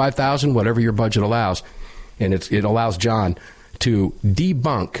 $5,000, whatever your budget allows. And it allows John to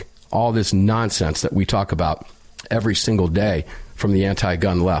debunk all this nonsense that we talk about every single day from the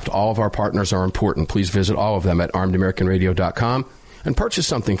anti-gun left. All of our partners are important. Please visit all of them at armedamericanradio.com and purchase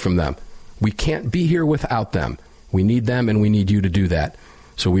something from them. We can't be here without them. We need them, and we need you to do that.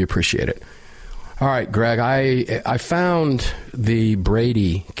 So we appreciate it. All right, Greg, I found the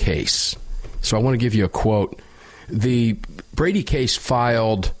Brady case. So I want to give you a quote. The Brady case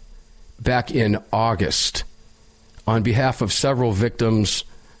filed back in August on behalf of several victims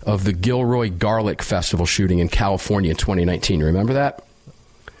of the Gilroy Garlic Festival shooting in California in 2019. You remember that?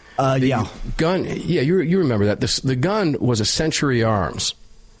 Yeah. Gun. Yeah, you remember that. The gun was a Century Arms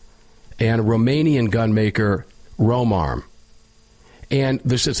and Romanian gun maker Romarm. And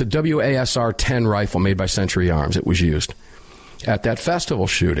it's a WASR-10 rifle made by Century Arms. It was used at that festival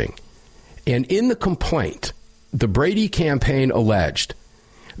shooting. And in the complaint, the Brady campaign alleged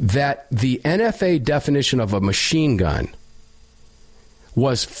that the NFA definition of a machine gun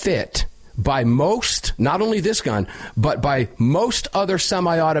was fit by most, not only this gun, but by most other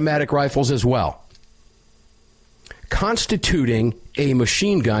semi-automatic rifles as well, constituting a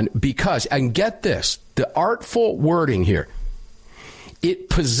machine gun because, and get this, the artful wording here, it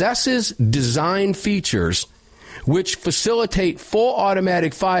possesses design features which facilitate full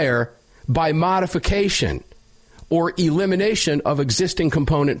automatic fire by modification or elimination of existing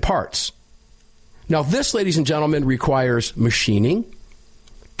component parts. Now, this, ladies and gentlemen, requires machining,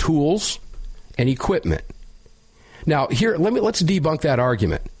 tools, and equipment. Now, here, let's debunk that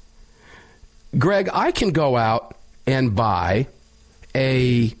argument. Greg, I can go out and buy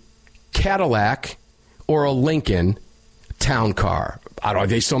a Cadillac or a Lincoln town car. I don't know,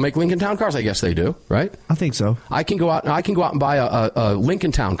 they still make Lincoln town cars? I guess they do, right? I think so. I can go out and buy a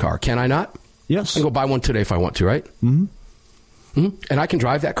Lincoln town car, can I not? Yes. I can go buy one today if I want to, right? Mm-hmm. Mm-hmm. And I can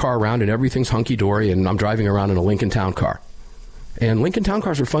drive that car around and everything's hunky-dory and I'm driving around in a Lincoln town car. And Lincoln town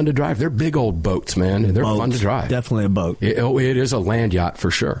cars are fun to drive. They're big old boats, man, and they're fun to drive. Definitely a boat. It is a land yacht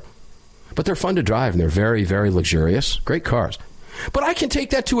for sure. But they're fun to drive, and they're very, very luxurious. Great cars. But I can take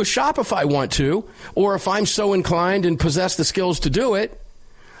that to a shop if I want to, or if I'm so inclined and possess the skills to do it,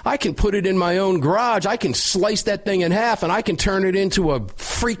 I can put it in my own garage. I can slice that thing in half, and I can turn it into a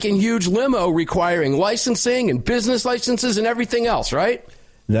freaking huge limo requiring licensing and business licenses and everything else, right?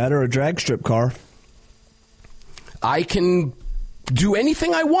 That or a drag strip car. I can do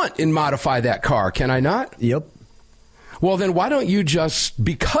anything I want and modify that car, can I not? Yep. Well, then why don't you just,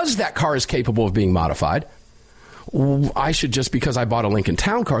 because that car is capable of being modified, I should just, because I bought a Lincoln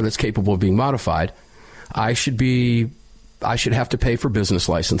Town Car that's capable of being modified, I should have to pay for business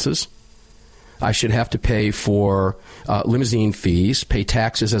licenses. I should have to pay for limousine fees, pay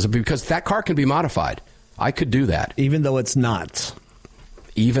taxes because that car can be modified. I could do that. Even though it's not.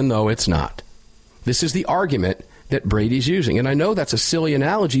 Even though it's not. This is the argument that Brady's using. And I know that's a silly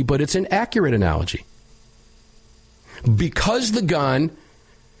analogy, but it's an accurate analogy. Because the gun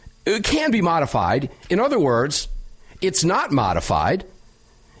can be modified, in other words, it's not modified.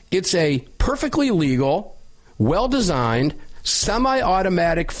 It's a perfectly legal, well-designed,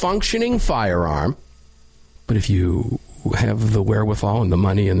 semi-automatic functioning firearm. But if you have the wherewithal and the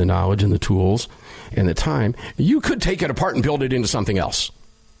money and the knowledge and the tools and the time, you could take it apart and build it into something else.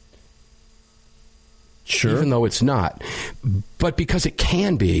 Sure. Even though it's not. But because it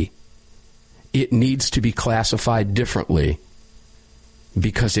can be, it needs to be classified differently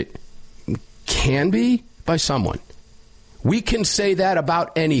because it can be by someone. We can say that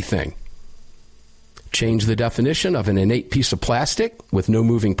about anything. Change the definition of an innate piece of plastic with no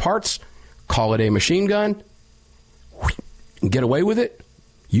moving parts, call it a machine gun, and get away with it.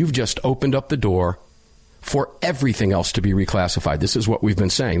 You've just opened up the door for everything else to be reclassified. This is what we've been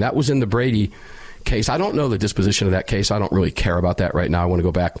saying. That was in the Brady case. I don't know the disposition of that case. I don't really care about that right now. I want to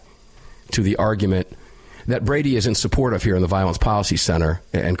go back to the argument that Brady is in support of here in the Violence Policy Center,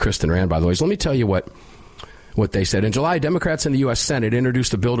 and Kristen Rand, by the way. So let me tell you what they said. In July, Democrats in the U.S. Senate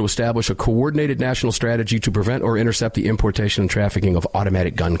introduced a bill to establish a coordinated national strategy to prevent or intercept the importation and trafficking of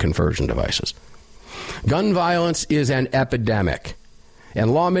automatic gun conversion devices. Gun violence is an epidemic,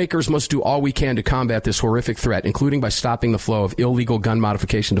 and lawmakers must do all we can to combat this horrific threat, including by stopping the flow of illegal gun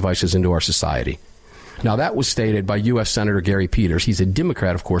modification devices into our society. Now, that was stated by U.S. Senator Gary Peters. He's a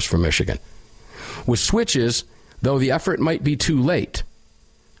Democrat, of course, from Michigan. With switches, though the effort might be too late,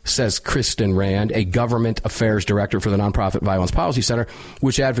 says Kristen Rand, a government affairs director for the nonprofit Violence Policy Center,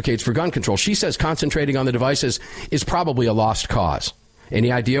 which advocates for gun control. She says concentrating on the devices is probably a lost cause.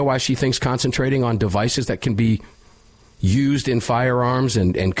 Any idea why she thinks concentrating on devices that can be used in firearms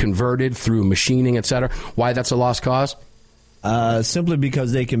and converted through machining, etc., why that's a lost cause? Simply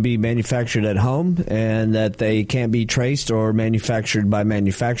because they can be manufactured at home and that they can't be traced or manufactured by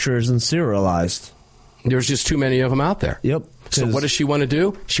manufacturers and serialized. There's just too many of them out there. Yep. So what does she want to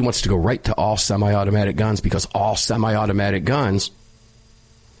do? She wants to go right to all semi-automatic guns because all semi-automatic guns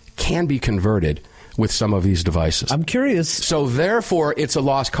can be converted with some of these devices. I'm curious. So therefore, it's a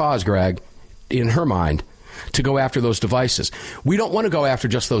lost cause, Greg, in her mind, to go after those devices. We don't want to go after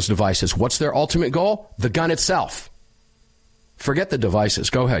just those devices. What's their ultimate goal? The gun itself. Forget the devices.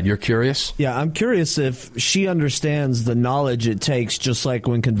 Go ahead. You're curious? Yeah, I'm curious if she understands the knowledge it takes, just like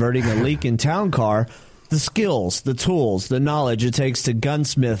when converting a Lincoln Town Car, the skills, the tools, the knowledge it takes to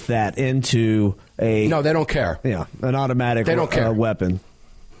gunsmith that into a... No, they don't care. Yeah, an automatic they don't care. Weapon.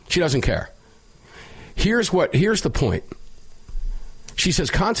 She doesn't care. Here's the point. She says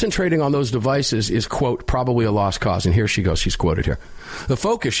concentrating on those devices is, quote, probably a lost cause. And here she goes. She's quoted here. The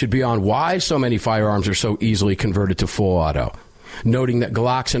focus should be on why so many firearms are so easily converted to full auto, noting that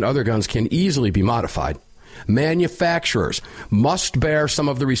Glocks and other guns can easily be modified. Manufacturers must bear some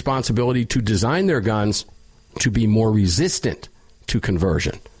of the responsibility to design their guns to be more resistant to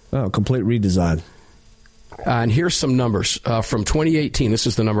conversion. Oh, complete redesign. And here's some numbers from 2018. This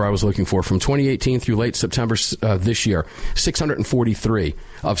is the number I was looking for. From 2018 through late September this year, 643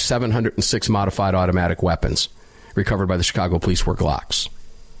 of 706 modified automatic weapons recovered by the Chicago police were Glocks.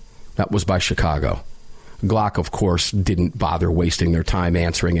 That was by Chicago. Glock, of course, didn't bother wasting their time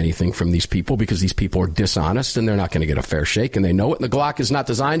answering anything from these people because these people are dishonest and they're not going to get a fair shake, and they know it. And the Glock is not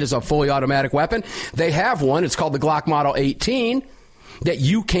designed as a fully automatic weapon. They have one. It's called the Glock Model 18 that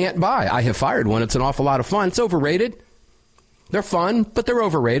you can't buy. I have fired one. It's an awful lot of fun. It's overrated. They're fun, but they're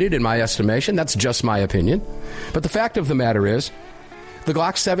overrated in my estimation. That's just my opinion. But the fact of the matter is, the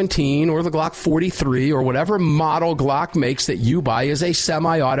Glock 17 or the Glock 43 or whatever model Glock makes that you buy is a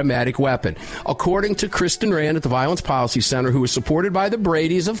semi-automatic weapon. According to Kristen Rand at the Violence Policy Center, who is supported by the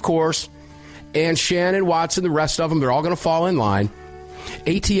Bradys, of course, and Shannon Watson, the rest of them, they're all going to fall in line.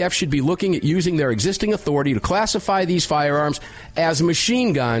 ATF should be looking at using their existing authority to classify these firearms as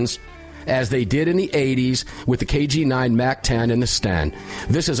machine guns, as they did in the 80s with the KG-9 MAC-10 and the Sten.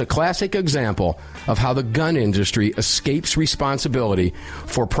 This is a classic example of how the gun industry escapes responsibility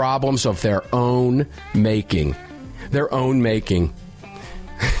for problems of their own making. Their own making.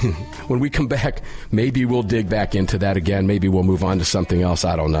 When we come back, maybe we'll dig back into that again. Maybe we'll move on to something else.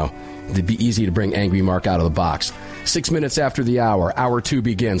 I don't know. It'd be easy to bring Angry Mark out of the box. 6 minutes after the hour, Hour 2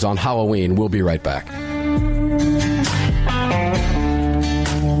 begins on Halloween. We'll be right back.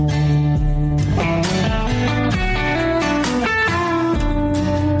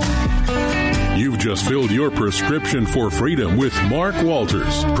 You've just filled your prescription for freedom with Mark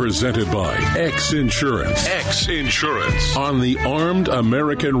Walters, presented by X Insurance. X Insurance on the Armed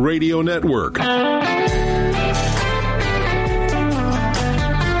American Radio Network.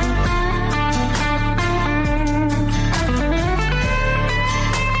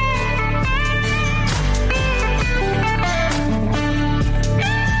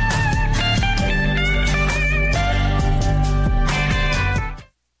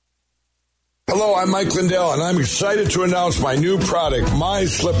 Hello, I'm Mike Lindell, and I'm excited to announce my new product, My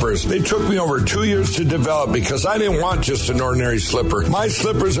Slippers. They took me over 2 years to develop because I didn't want just an ordinary slipper. My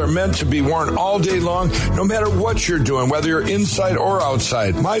slippers are meant to be worn all day long, no matter what you're doing, whether you're inside or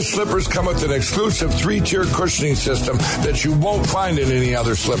outside. My slippers come with an exclusive 3-tier cushioning system that you won't find in any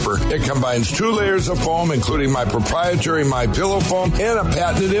other slipper. It combines 2 layers of foam, including my proprietary My Pillow foam and a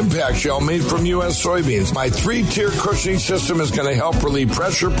patented impact shell made from U.S. soybeans. My 3-tier cushioning system is going to help relieve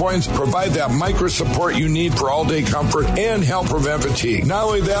pressure points, provide that micro support you need for all-day comfort, and help prevent fatigue. Not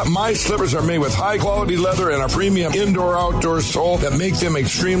only that, my slippers are made with high-quality leather and a premium indoor-outdoor sole that make them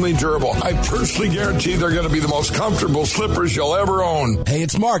extremely durable. I personally guarantee they're going to be the most comfortable slippers you'll ever own. Hey,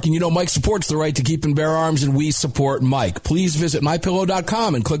 it's Mark, and you know Mike supports the right to keep and bear arms, and we support Mike. Please visit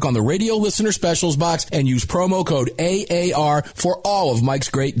MyPillow.com and click on the radio listener specials box and use promo code AAR for all of Mike's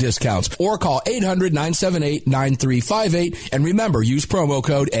great discounts. Or call 800-978-9358, and remember, use promo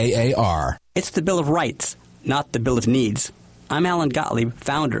code AAR. It's the Bill of Rights, not the Bill of Needs. I'm Alan Gottlieb,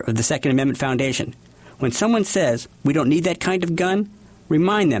 founder of the Second Amendment Foundation. When someone says we don't need that kind of gun,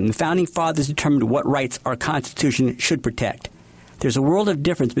 remind them the Founding Fathers determined what rights our Constitution should protect. There's a world of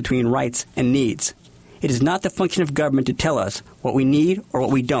difference between rights and needs. It is not the function of government to tell us what we need or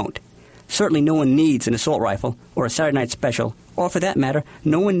what we don't. Certainly no one needs an assault rifle or a Saturday Night Special, or for that matter,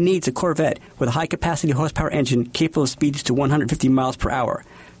 no one needs a Corvette with a high-capacity horsepower engine capable of speeds to 150 miles per hour.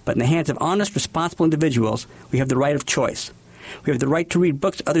 But in the hands of honest, responsible individuals, we have the right of choice. We have the right to read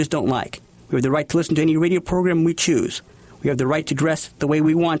books others don't like. We have the right to listen to any radio program we choose. We have the right to dress the way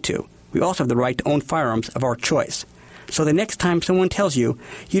we want to. We also have the right to own firearms of our choice. So the next time someone tells you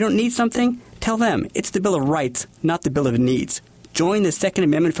you don't need something, tell them it's the Bill of Rights, not the Bill of Needs. Join the Second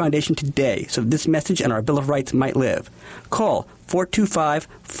Amendment Foundation today so this message and our Bill of Rights might live. Call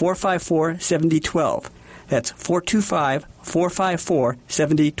 425-454-7012. That's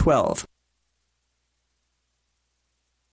 425-454-7012.